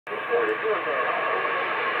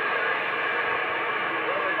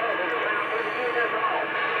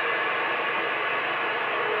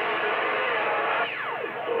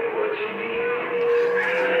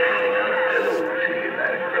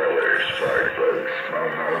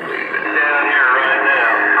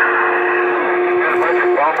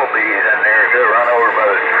Bumblebees in there. They're run over by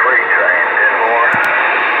the freight train. 10-4.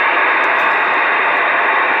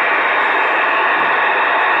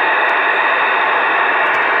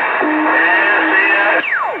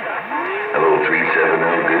 Hello, 370.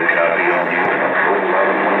 Good copy on you.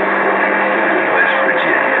 West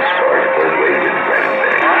Virginia. Sparkplug waving right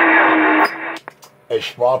back. Hey,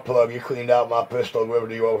 Sparkplug, you cleaned out my pistol with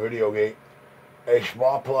the old video gate. Hey,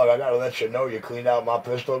 Sparkplug, I gotta let you know you cleaned out my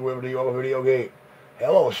pistol with the old video gate.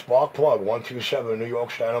 Hello, Sparkplug, 127, New York,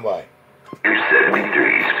 standing by.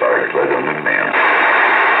 273, Sparkplug on the man.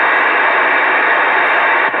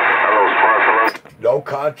 Hello, Sparkplug. No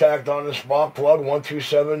contact on the Sparkplug,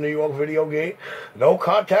 127, New York, video gate. No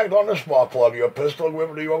contact on the Sparkplug. Your pistol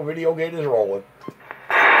with the York video gate is rolling.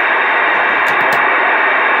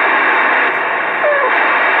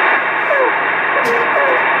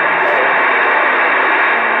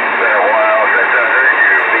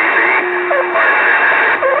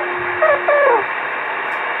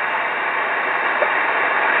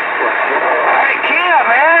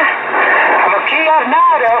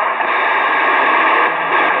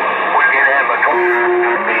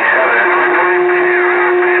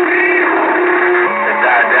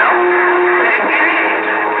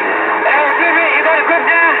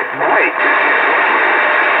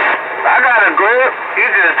 You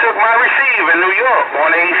just took my receive in New York,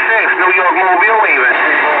 186, New York Mobile even.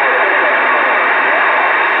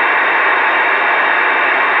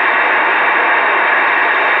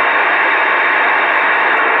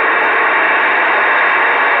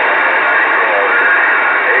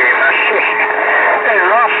 It's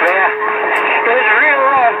rough there. It's real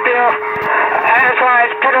rough, Bill. That's why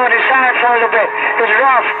it's put on the side for a little bit. It's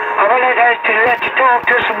rough. I'm going to let you talk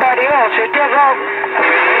to somebody else. It's rough.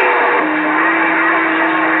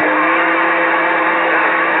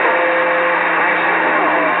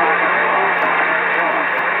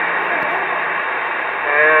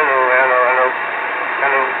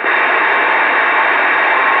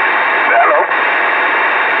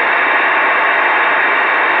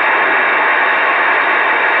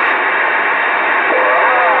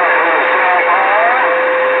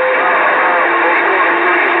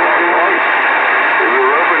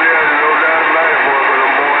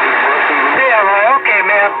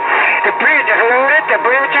 The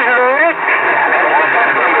bridge is loaded.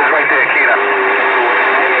 That number's right there, Keita.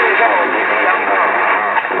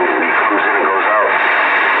 He comes in and goes out.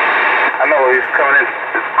 I know he's coming in.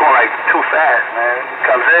 It's going like too fast, man. He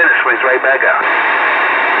comes in and swings right back out.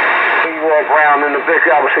 Leroy Brown in the big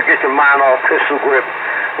officer, get your mind off pistol grip.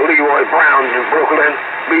 Leroy Brown in Brooklyn.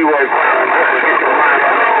 Leroy Brown in Brooklyn, get your mind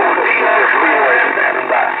off Leroy standing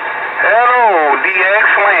by. Hello, DX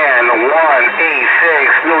Land,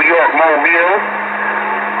 186 New York Mobile.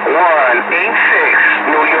 186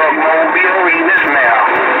 New York Mobile, reading this mail.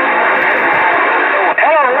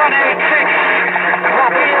 Hello, 186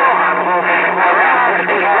 Mobile.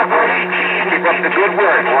 Keep up the good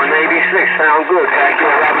work. 186, sound good. Thank you,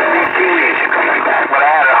 Robert D. Keys. You're coming back, but I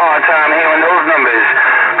had a hard time hearing those numbers.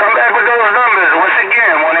 Come back with those numbers. Once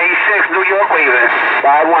again, 186 New York waving.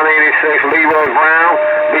 5186 Leroy Brown.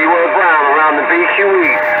 Leroy Brown around the BQE.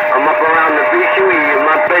 I'm up around the BQE and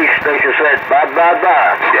my base station said bye.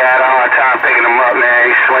 Yeah, I had a hard time picking them up, man.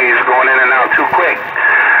 These swings going in and out too quick.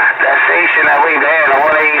 That station that waved the hand, the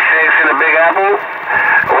 186 in the Big Apple,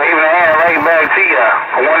 waving the hand right back to you.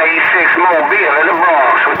 186 Mobile in the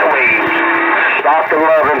Bronx with the waves. Dr.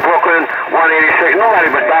 Love in Brooklyn, 186. Nobody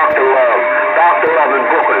but Dr. Love. Dr. Love in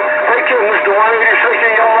Brooklyn. Thank you, Mr. 186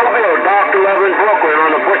 in your mobile. Dr. Love in Brooklyn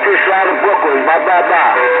on the butcher side of Brooklyn. Bye.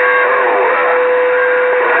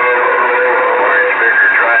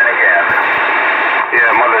 Yeah,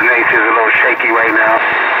 Mother Nature's a little shaky right now.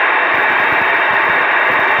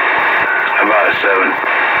 About a 7.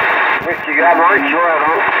 Rich, you got lunch? You right,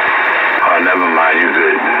 huh? Oh, never mind, you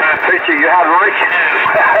good. Rich, you have lunch?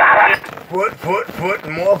 Foot,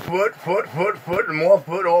 more foot, and more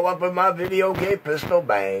foot, all up in my video game pistol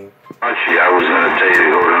bang. Archie, I was going to tell you to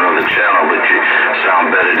go to another channel, but you sound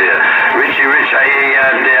better there. Richie, I hear you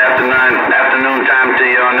out there afternoon time to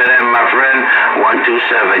you on that end, my friend.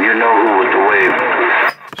 127, you know who with the wave.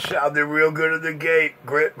 Sounded real good at the gate.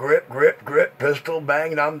 Grip, pistol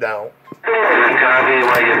bang, and I'm down. Copy,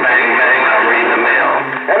 while you bang, I'll read the mail.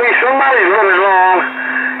 I mean, somebody's running along.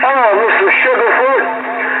 Hello, Mr. Sugarfoot.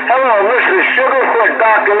 Hello, Mr. Sugarfoot.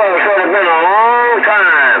 Dr. Love said it's been a long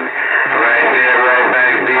time. Right there, right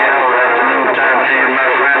back, DL. That's a new time to you, my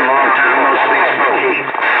friend. Long time no speak, Smokey.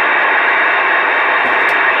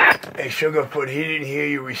 Hey, Sugarfoot, he didn't hear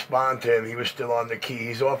you respond to him. He was still on the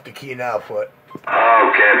key. He's off the key now, Foot.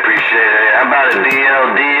 Okay, appreciate it. How about it, DL?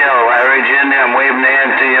 I heard you in there. I'm waving the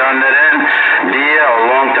hand to you on that end. DL,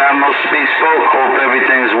 long time no speak, spoke. Hope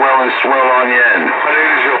everything's well and swell on your end.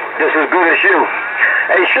 Just as good as you.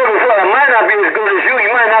 Hey, Sugarfoot, I might not be as good as you.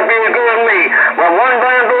 You might not be as good as me. But one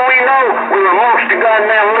bamboo we know, we're amongst the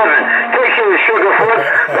goddamn living. Take care, Sugarfoot.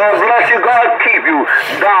 God bless you. God keep you.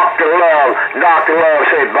 Dr. Love. Dr. Love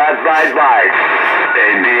said bye, bye, bye.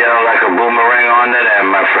 Hey, DL, like a boomerang on that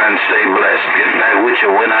end, my friend. Stay blessed. Get back with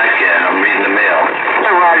you when I can. I'm reading the mail.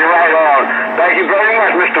 Roger, right on. Thank you very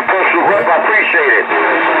much, Mr. Pistol Grip. I appreciate it.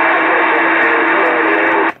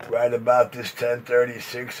 Right about this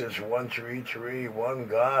 10:36, it's 133, one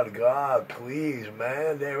God, please,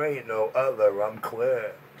 man. There ain't no other. I'm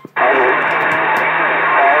clear. I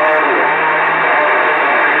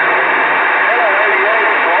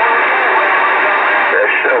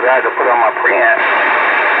had to put on my preamp.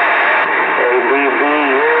 ABB,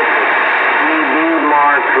 DB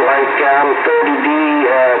marked like I'm 30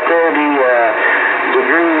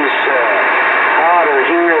 degrees hotter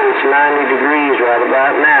here. It's 90 degrees right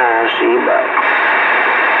about now. I see about.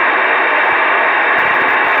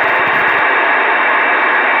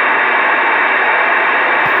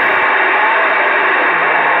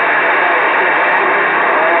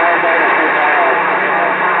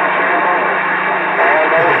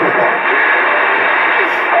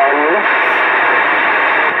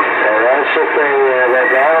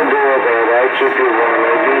 That'll do it there, right? Keep you warm.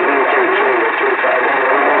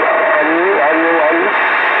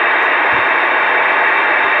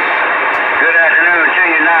 Good afternoon to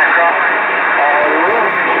you, Nightcrawler.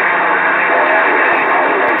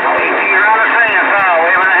 You're on the singing pal,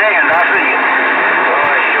 waving a hand. I see you. Well, I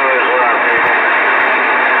sure is what I'm thinking.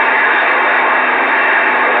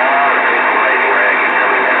 Well, people may be raggy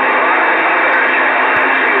coming down the line.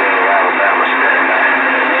 Let's see where Alabama standing by.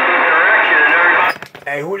 Direction, everybody.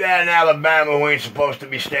 Hey, who that in Alabama who ain't supposed to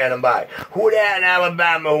be standing by? Who that in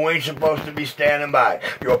Alabama who ain't supposed to be standing by?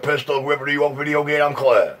 Your pistol gripper to your video gate, I'm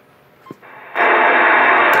clear. Miles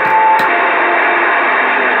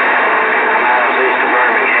east of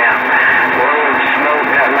Birmingham. Blowing smoke,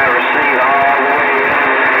 got my receipt all the way in.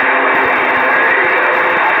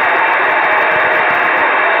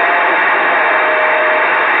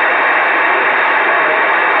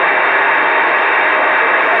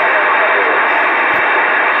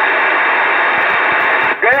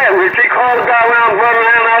 She called the guy around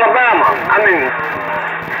Birmingham, Alabama. I mean,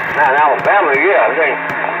 not Alabama, yeah, I think.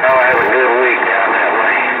 Oh, I have a good week down that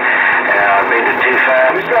way. Yeah, I made the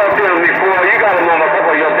 2-5. You started telling me before, you got him on a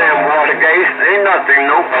couple of your damn water gates. Ain't nothing,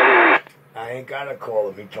 nope. I ain't got to call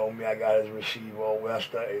him. He told me I got his receiver all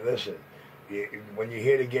west. Hey, listen, when you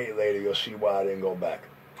hear the gate later, you'll see why I didn't go back.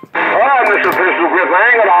 All right, Mr. Pistol Grip, I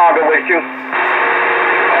ain't gonna argue with you.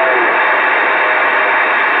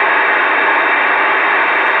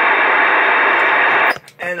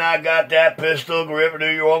 And I got that pistol grip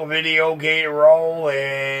to your video gate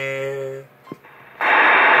rolling.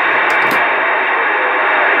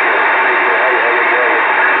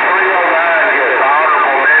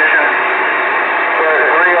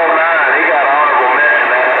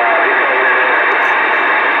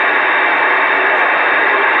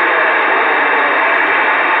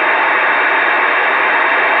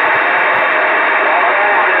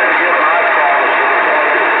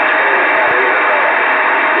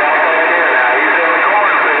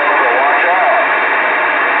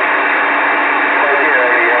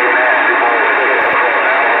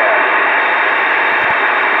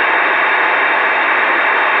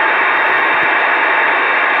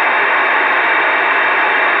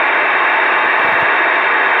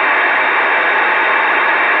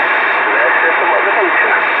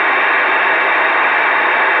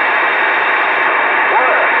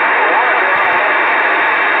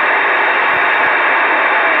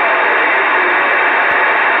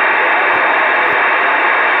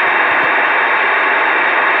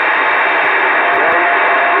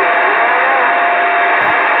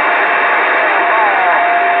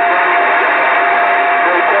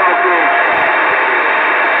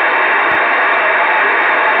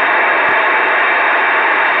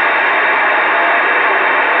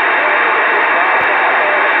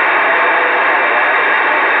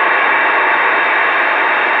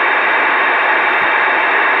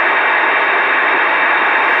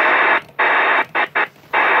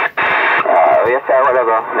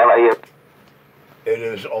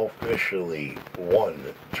 officially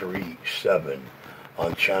 137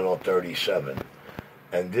 on channel 37.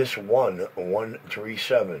 And this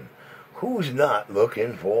 137, who's not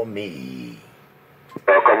looking for me?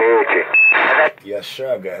 Community. Yes,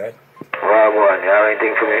 sir, go ahead. Rob one, you have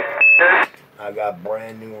anything for me? I got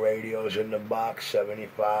brand new radios in the box,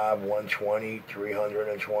 75, 120,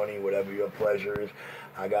 320, whatever your pleasure is.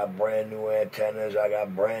 I got brand new antennas, I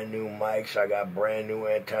got brand new mics, I got brand new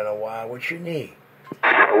antenna wire. What you need?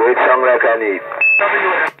 Wait, something like I need.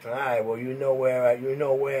 Alright, well you know where and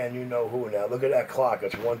you know who now. Look at that clock,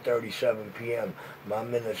 it's 1:37 p.m. My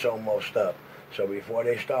minute's almost up. So before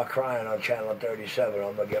they start crying on channel 37,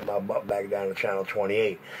 I'm going to get my butt back down to channel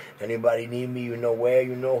 28. Anybody need me, you know where,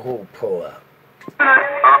 you know who, pull up.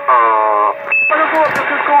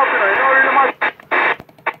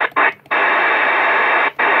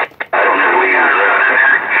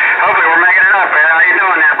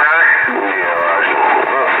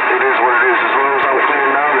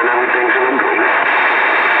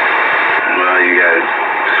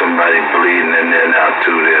 Somebody bleeding in there now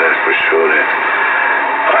too there, that's for sure there.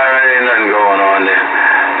 Alright, ain't nothing going on there.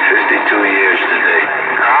 52 years today.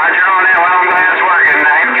 Roger on that. Well, I'm glad it's working.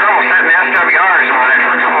 I had trouble setting SWRs on it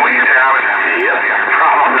for a couple weeks there. I was having a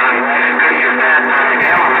problem. Couldn't get that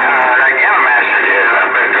gamma message. But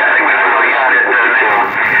I think we finally got it now.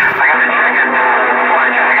 I got to check it before I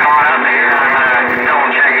check it on up here. I'm double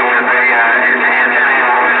check it with the antenna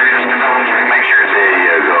analyzer just to double check, make sure it's there.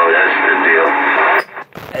 You go, that's the deal.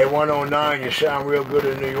 Hey, 109, you sound real good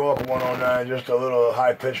in New York, 109, just a little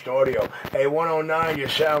high-pitched audio. Hey, 109, you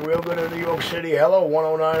sound real good in New York City. Hello,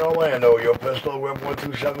 109 Orlando, your pistol whip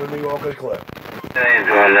 127 New York is clear. I ain't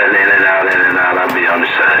doing nothing in and out, I'll be on the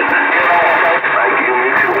side. Thank you, me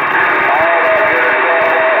too.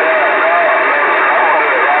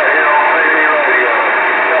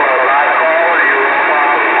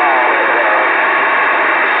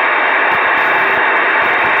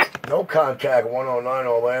 No contact, 109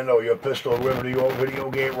 Orlando, your pistol river to your video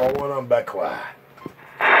gate rolling on back quiet.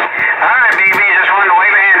 Alright, BB, just wanted to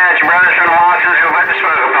wave a hand at you, brothers from the Watsons who put the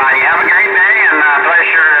smoke upon you. Have a great day, and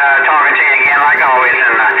pleasure talking to you again, like always,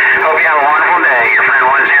 and hope you have a wonderful day. Your friend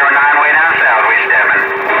 109 way down south, we stepping.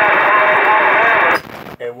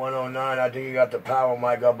 Hey, 109, I think you got the power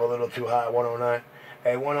mic up a little too high, 109.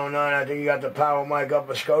 Hey, 109, I think you got the power mic up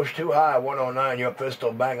a skosh too high, 109, your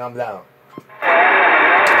pistol, bang, I'm down.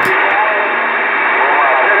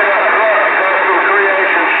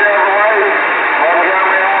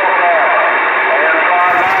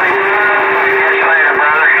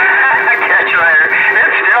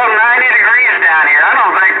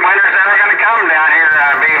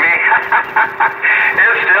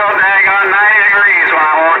 It's still daggone 90 degrees when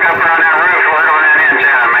I walk up around that roof working on that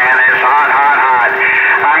antenna, man. It's hot, hot, hot.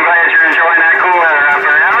 I'm glad you're enjoying that cool weather up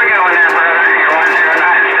there. Have a good one there, brother. You're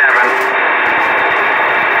 109 stepping.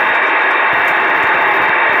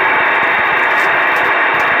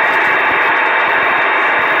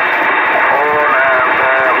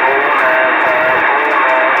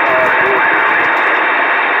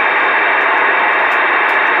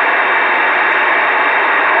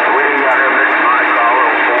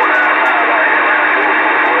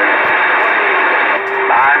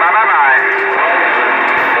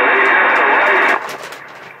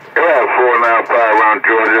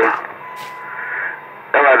 Georgia.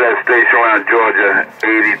 I'm at that station around Georgia,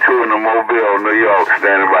 82 in the Mobile, New York,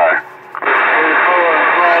 standing by.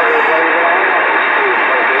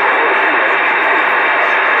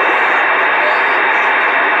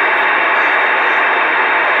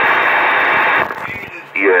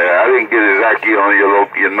 Yeah, I didn't get exactly on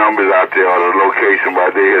your numbers out there or the location, but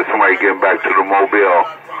I did hear somebody getting back to the Mobile.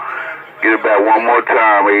 Get it back one more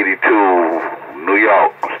time, 82, New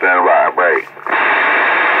York, standing by, break.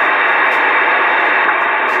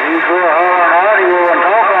 You go hard, you won't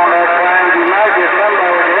talk on that time. You might get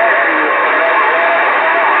somebody to answer you.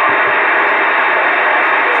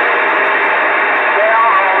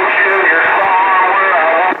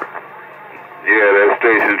 Yeah, that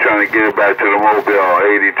station trying to get it back to the Mobile,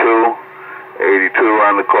 82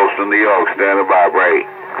 around the coast of New York, standing by, break.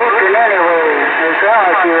 Looking anyway, it sounds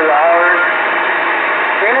like you're loud.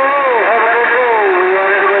 Anyway, have a good day. We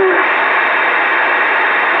on his way.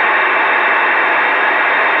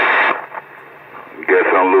 Guess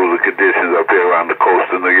I'm losing conditions up here around the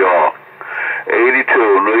coast of New York. 82,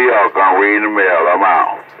 New York, I'm reading the mail, I'm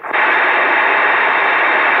out.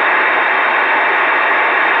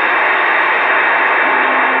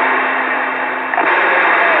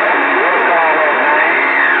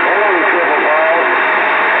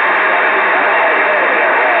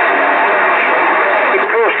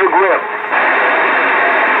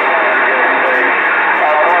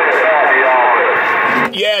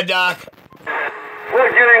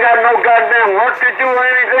 goddamn work to do or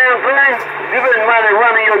any damn thing? You been mighty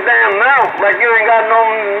running your damn mouth like you ain't got no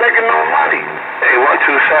making no money. Hey,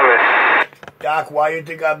 127. Doc, why you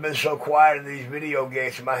think I've been so quiet in these video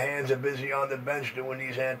gates? My hands are busy on the bench doing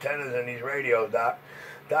these antennas and these radios, Doc.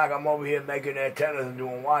 Doc, I'm over here making antennas and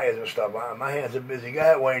doing wires and stuff. My hands are busy. Go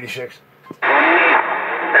ahead, 186.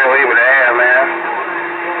 Hey, wave with a hand, man.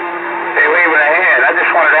 Hey, wave with a hand. I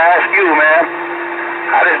just wanted to ask you, man.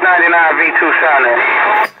 How does 99 V2 sounding?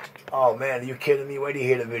 Oh, man, are you kidding me? Wait till you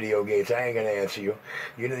hear the video gates. I ain't going to answer you.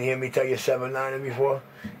 You didn't hear me tell you 7-9 before?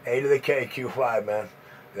 A to the K, Q5, man.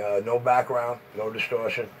 No background, no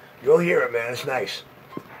distortion. You'll hear it, man. It's nice.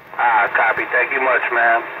 Ah, copy. Thank you much,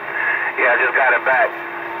 man. Yeah, I just got it back.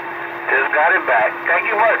 Just got it back. Thank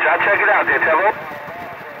you much. I'll check it out there, Tebo.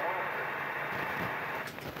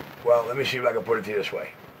 Well, let me see if I can put it to you this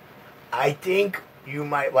way. I think you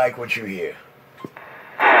might like what you hear.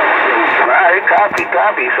 Alright, copy. So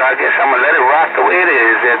I guess I'm going to let it rock the way it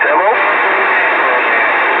is there, Tebo.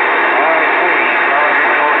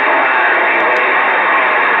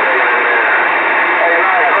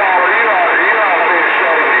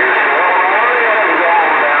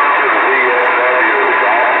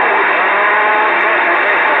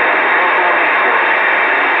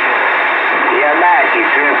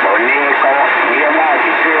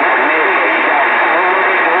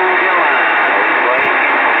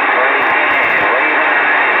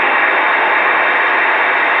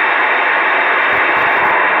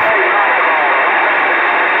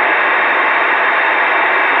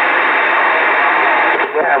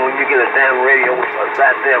 When you get a damn radio with a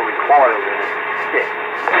goddamn recorder in it. Shit.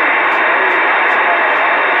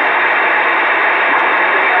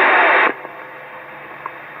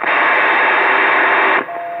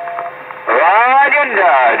 Roger,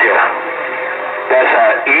 Dodger. That's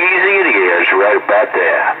how easy it is right about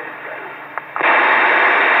there.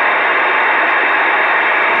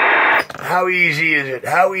 How easy is it?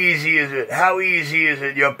 How easy is it? How easy is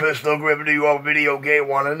it? Your pistol grip to your video gate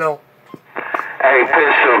want to know? Hey,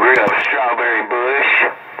 pistol grip, Strawberry Bush.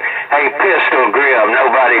 Hey, pistol grip,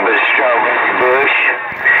 nobody but Strawberry Bush.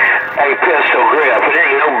 Hey, pistol grip, it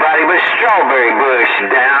ain't nobody but Strawberry Bush.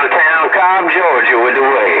 Downtown Cobb, Georgia with the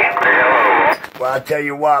way. Well, I tell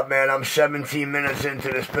you what, man, I'm 17 minutes into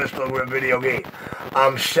this pistol grip video gate.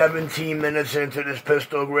 I'm 17 minutes into this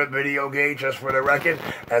pistol grip video gate, just for the record,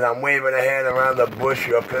 and I'm waving a hand around the bush,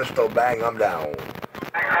 your pistol, bang, I'm down.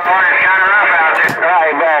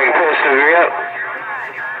 Alright, bang, pistol grip.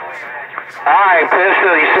 Alright,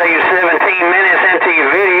 pistol, you say you're 17 minutes into your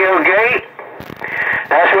video gate?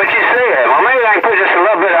 That's what you said. Well, maybe I can put just a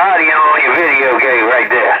little bit of audio on your video gate right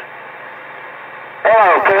there.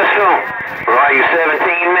 Hello, pistol. Well, you're 17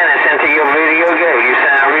 minutes into your video gate. You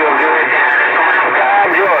sound real good down in Cobb,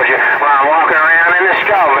 Georgia, while I'm walking around in the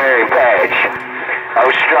strawberry patch. Oh,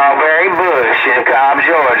 Strawberry Bush in Cobb,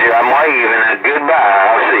 Georgia. I'm waving a goodbye.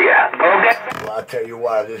 I'll see ya. Okay. Well, I'll tell you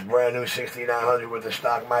what, this brand new 6900 with the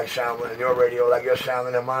stock mic sounding in your radio like you're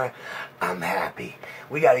sounding in mine, I'm happy.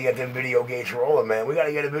 We got to get them video gates rolling, man. We got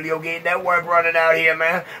to get a video gate network running out here,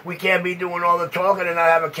 man. We can't be doing all the talking and not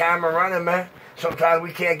have a camera running, man. Sometimes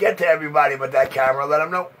we can't get to everybody, but that camera, let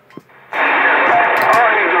them know. All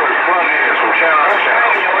you do is plug in from channel to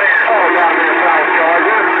channel. Oh, down there in South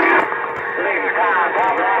Georgia.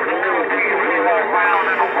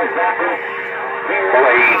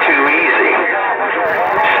 Way too easy.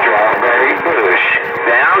 Strawberry Bush.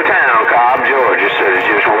 Downtown Cobb, Georgia says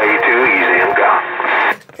just way too easy. I'm gone.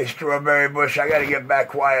 Hey, Strawberry Bush, I got to get back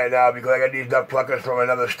quiet now because I got these duck pluckers from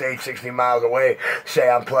another state 60 miles away say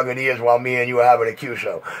I'm plugging ears while me and you are having a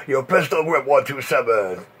Q-show. Your pistol grip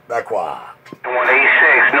 127. Back quiet.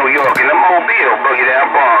 186, New York, in the Mobile. Boogie down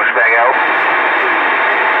Bronx, back out.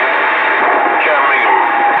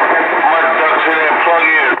 Mud ducks in there, plug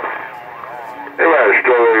in. Hey,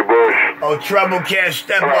 Strawberry Bush. Oh, Trouble can't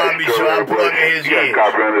step on me, so I'm plugging his ears.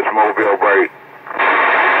 Copy on this Mobile break.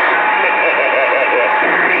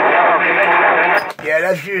 Yeah,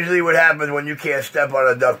 that's usually what happens when you can't step on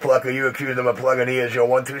a duck plucker. You accuse them of plugging ears. Your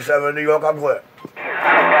 127 New York, I'm clear.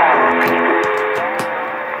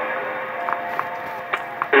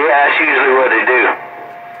 Yeah, that's usually what they do.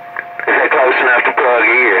 If they're close enough to plug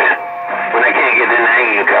ears, when they can't get the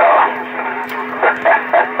name call.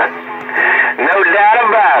 No doubt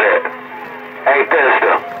about it. Hey,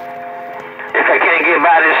 pistol. If they can't get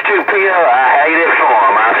by this 2-pill, I hate it for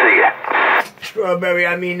them. I'll see ya. Strawberry,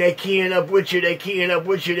 I mean, they're keying up with you. They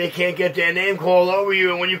can't get their name called over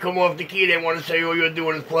you. And when you come off the key, they want to say all you're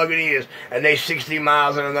doing is plugging ears. And they 60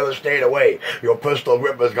 miles in another state away. Your pistol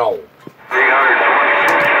grip is gone. 320.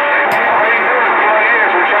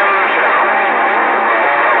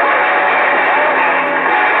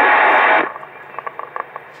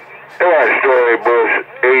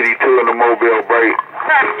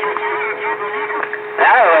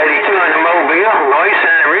 Now 82 in the Mobile. Boy, he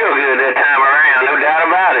sounded real good that time around, no doubt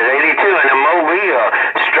about it. 82 in the Mobile.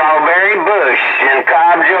 Strawberry Bush in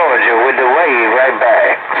Cobb, Georgia, with the wave right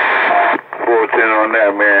back. 410 on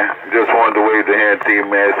that, man. Just wanted to wave the hand to you,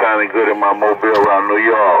 man. It sounded good in my Mobile around New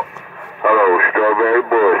York. Hello, Strawberry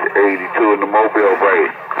Bush, 82 in the Mobile, baby.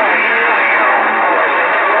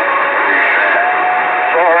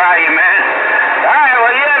 All righty, man. All right,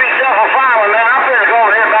 well, you have yourself a fine one, man. I'm finna go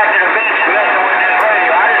over here back to the bench and messing with this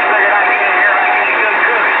radio. I just figured I'd get in here like any good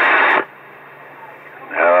cook.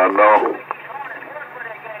 Hell no.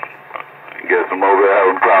 Guess I'm over there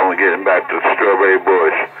having a problem getting back to Strawberry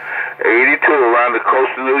Bush. 82 around the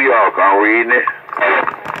coast of New York. I'm reading it.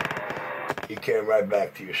 He came right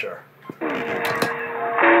back to you, sir. Here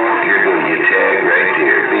goes your tag right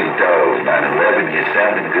there. Big Dog 911. You're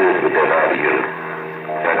sounding good with that audio.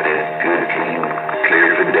 Got that good, clean,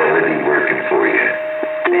 clear fidelity working for you.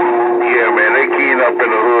 Yeah, man, they keying up in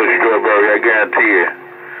the hood, Strawberry, I guarantee you.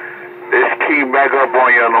 They keying back up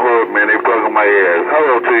on you on the hood, man. They bugging my ass.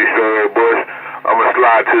 Hello to you, Strawberry Bush. I'm going to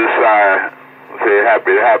slide to the side. Say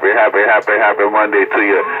happy Monday to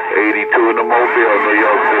you. 82 in the Mobile, New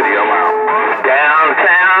York City. I'm out.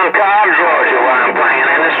 Downtown Cobb, Georgia, while I'm playing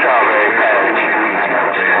in the Strawberry Patch.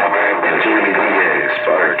 Julie DX,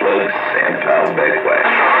 Spark Plugs, and Pound Backwash.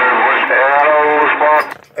 Hello, Spark.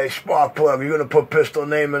 Hey, Spark Plug, you gonna put Pistol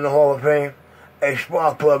name in the Hall of Fame? Hey,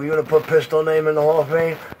 Spark Plug, you gonna put Pistol name in the Hall of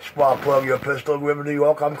Fame? Spark Plug, your Pistol, River, New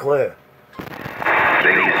York, I'm clear.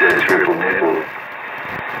 Think he said triple nipple.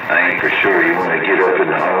 I ain't for sure you want to get up in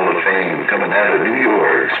the Hall of Fame coming out of New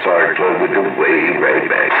York. Spark Plug with the wave right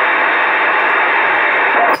back.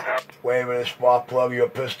 Wait a minute, Spark Plug, your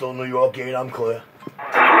Pistol, New York gate, I'm clear.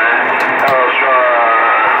 Hello, Spark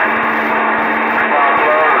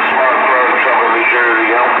Plug, Trouble, New Jersey,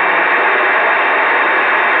 yo.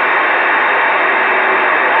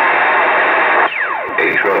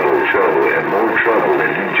 Hey, trouble, and more trouble in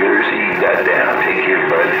New Jersey. You got down. Take care,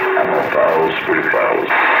 buddy. I'm on Falls for the Falls.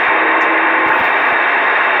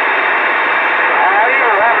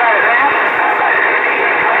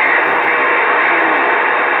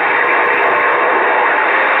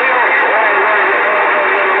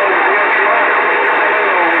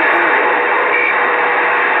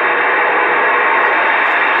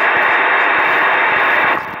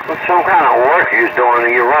 Some kind of work you're doing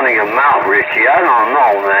and you're running your mouth, Richie. I don't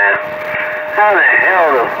know, man. How the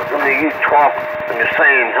hell do you talk at the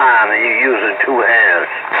same time and you're using two hands?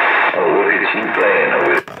 Oh, look at you playing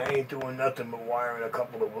over it. I ain't doing nothing but wiring a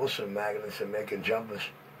couple of Wilson magnets and making jumpers.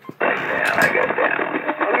 I got down.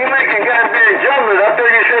 Well, you making goddamn jumpers. I thought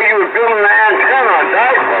you said you were building an antenna, a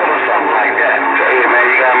dipole or something like that. Hey, man,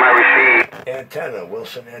 you got my receipt. Antenna,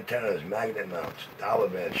 Wilson antennas, magnet mounts, dollar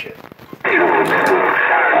man shit. Hey, old nipple.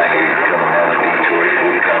 I hear you coming out of Detroit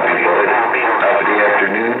with a copy, bud. Top of the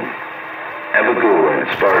afternoon. Have a good one.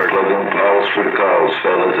 Spark Plug on Falls for the calls,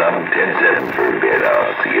 fellas. I'm 10-7 for a bit.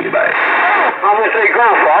 I'll see you. Bye. I'm gonna say go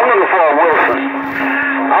for. I'm looking for a Wilson.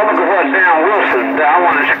 I'm looking for a damn Wilson that I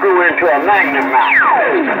want to screw into a magnet mount.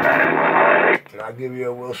 And I'll give you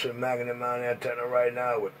a Wilson magnet mount antenna right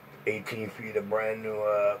now with 18 feet of brand new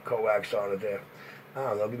coax on it there. I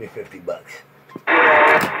don't know, give me $50. $50.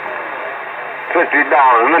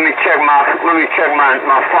 Let me check my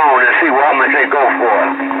phone and see what I'm gonna say go for.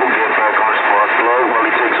 Get back on Spark Plug while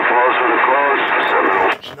he takes applause for the close.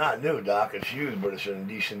 It's not new, Doc. It's used, but it's in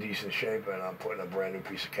decent shape, and I'm putting a brand new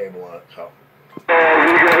piece of cable on it, so. Yeah,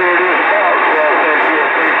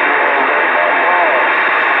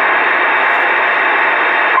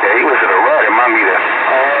 he was in a rut in my meter.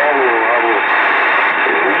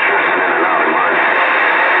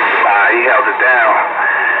 He held it down.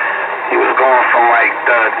 He was going from like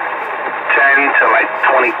 10 to like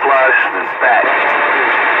 20 plus and back.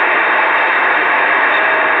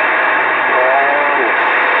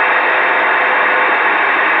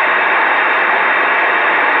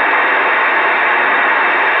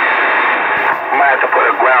 I might have to put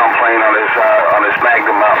a ground plane on this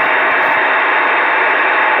Magnum mount.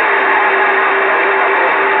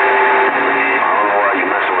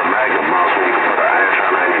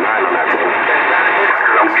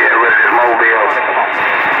 I'm getting rid of this Mobile.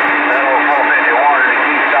 That old 451 to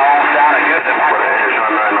Keystone sounded good to me.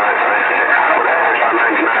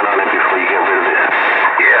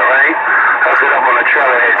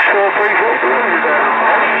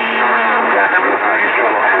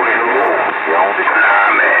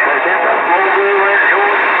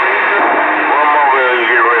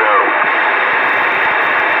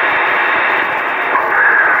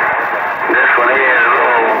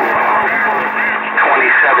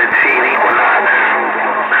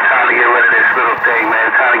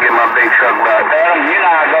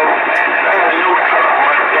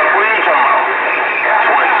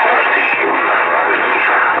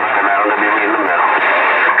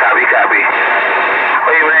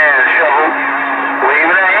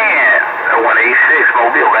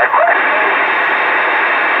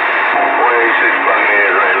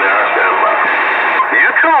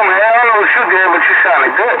 too good, but you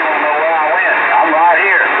sounded good. I don't know where I went. I'm right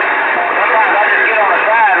here. Sometimes I just get on the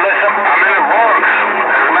side and let something. I'm in the Bronx.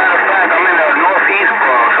 As a matter of fact, I'm in the northeast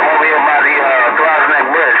Bronx. I'm over here by the Throgs Neck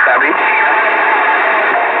Bridge, copy?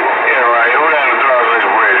 Yeah, right. Who that in the Throgs Neck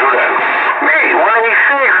Bridge? Who that? Me,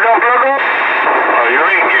 186, don't plug up. Oh, you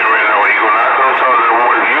ain't getting rid of no Equinox. I'm talking to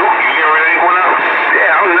you. You getting rid of Equinox?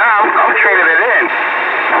 Yeah, I'm trading it in.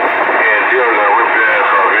 Yeah, Jill's gonna rip your ass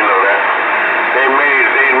off. You know that. They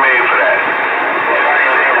made for that.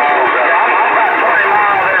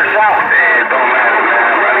 It don't matter, man.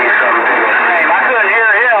 I need something bigger. Hey, I couldn't hear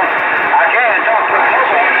him. I can't talk to him.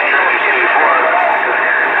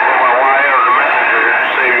 My wire on the messenger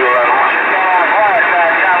save you a lot of money.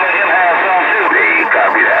 Hey,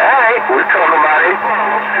 copy that. All right, we'll talk about it.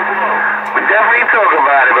 We definitely talk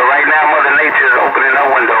about it, but right now Mother Nature is opening her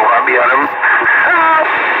window. I'll be on them.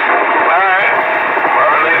 Alright.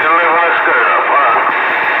 Mother Nature lift her skirt up, huh?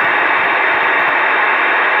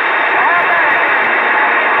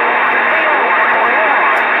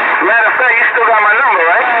 Matter of fact, you still got my number,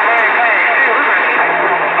 right?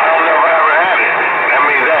 I don't know if I ever had it. That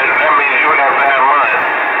means you would have to have mine.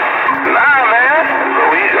 Nah, man. So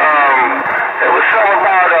it was something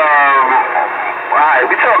about, alright,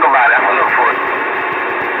 we talk about it. I'm gonna look for it.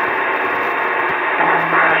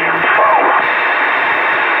 Phone.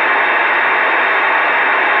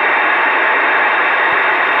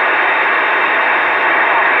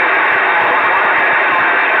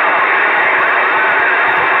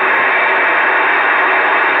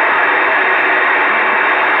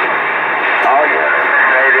 Oh, yeah.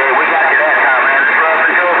 Hey, we got you that time, man. This Russ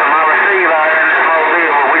and Joe from our receiver out in this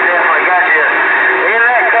mobile, but we definitely got you in the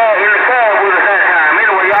car with us that time.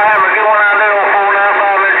 Anyway, y'all have a good one out there on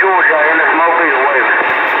 495 in Georgia in this mobile waving.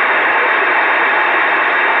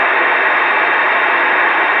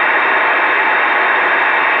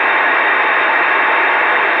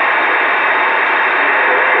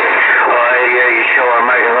 Oh, yeah, you sure are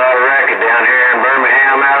making a lot of racket down here in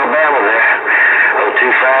Birmingham, Alabama there.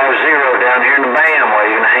 0250 down here in the band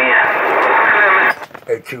waving a hand.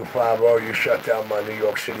 Hey, 250, you shut down my New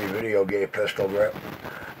York City video game pistol grip.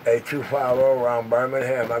 Hey, 250 around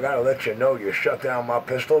Birmingham, I gotta let you know you shut down my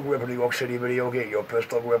pistol grip in New York City video game. Your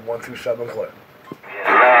pistol grip 127 clip. Lord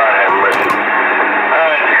have mercy.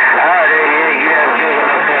 Alright. Alright, yeah, you have a good one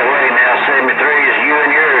up that way now. 73 is you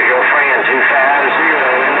and yours, your friend 250.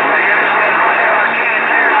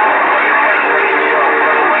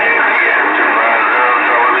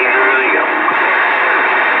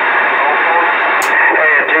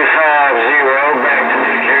 Back to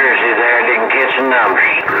New Jersey there, didn't catch the numbers.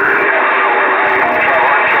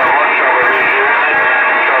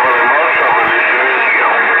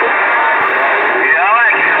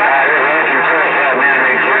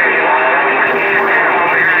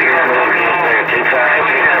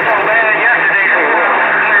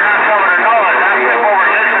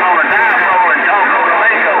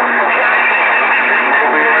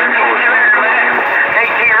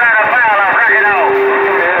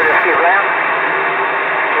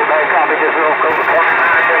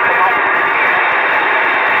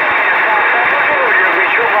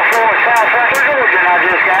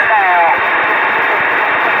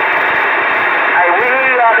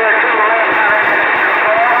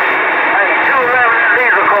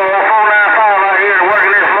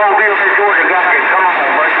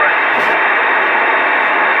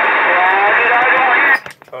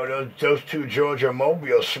 Those two Georgia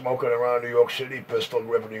mobiles smoking around New York City, pistol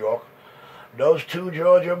grip New York. Those two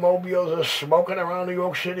Georgia mobiles are smoking around New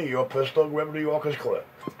York City. Your pistol grip New York is clear.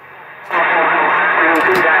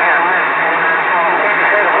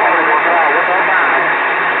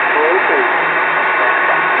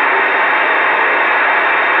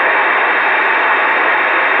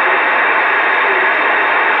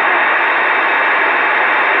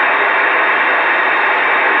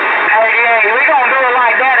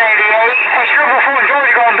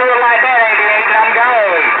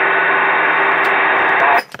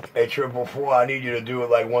 Hey, 444, I need you to do it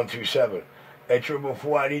like 127. Hey,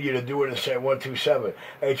 444, I need you to do it and say 127.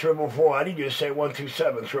 Hey, 444, I need you to say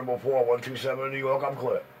 127. 444, 127 in New York, I'm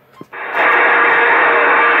clear. That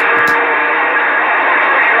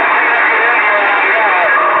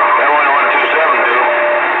one 127, dude.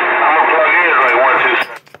 I'm gonna plug in like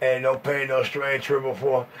 127. Hey, no pain, no strain,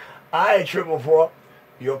 444. Alright, 444.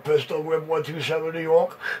 Your pistol grip 127 New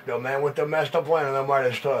York. The man with the master plan and the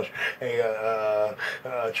Midas touch. Hey,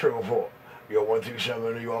 444. Your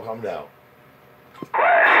 127 New York, I'm down. Well,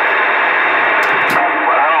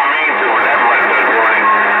 I don't mean to, but everybody does doing it.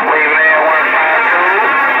 Waving at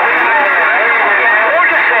 152.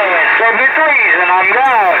 What you saying? 73s and I'm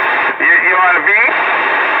gone. You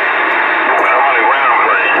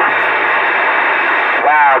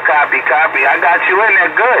copy. I got you in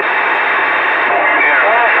there good.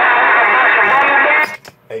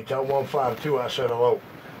 Hey, tell 152 I said hello.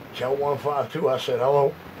 Tell 152 I said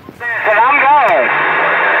hello. Said I'm gone.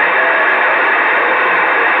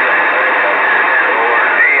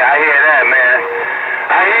 Yeah, I hear that, man.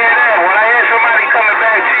 I hear that. When I hear somebody coming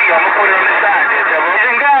back to you, I'm gonna put it on the side there, Devil.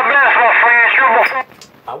 And God bless my friend, Triple Four.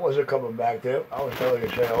 I wasn't coming back there. I was telling you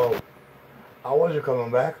to say hello. I wasn't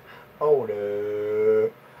coming back. Oh,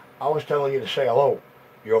 I was telling you to say hello.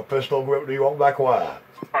 Your pistol grip, do you want back quiet?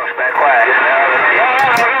 Back quiet.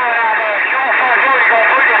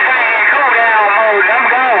 I'm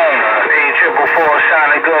gone. 844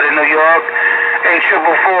 sounding good in New York.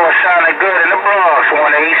 844 sounding good in the Bronx.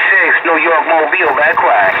 186 New York Mobile. Back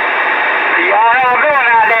quiet. Y'all know I'm going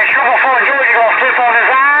out there. 444 Georgia gonna flip on his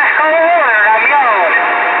eyes. Cold water, and I'm gone.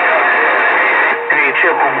 844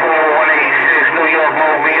 186 New York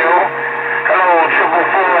Mobile. Hello,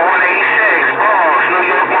 444 186 Bronx, New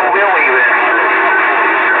York Mobile. Even.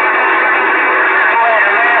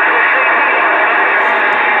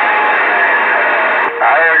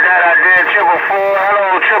 I heard that. I did. 444.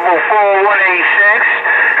 Hello, 444 186.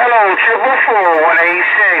 Hello, 444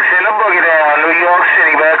 186 in the Boogie Down, New York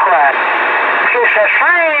City. Back quiet. It's a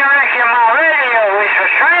train wreck in my radio. It's a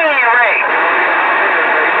train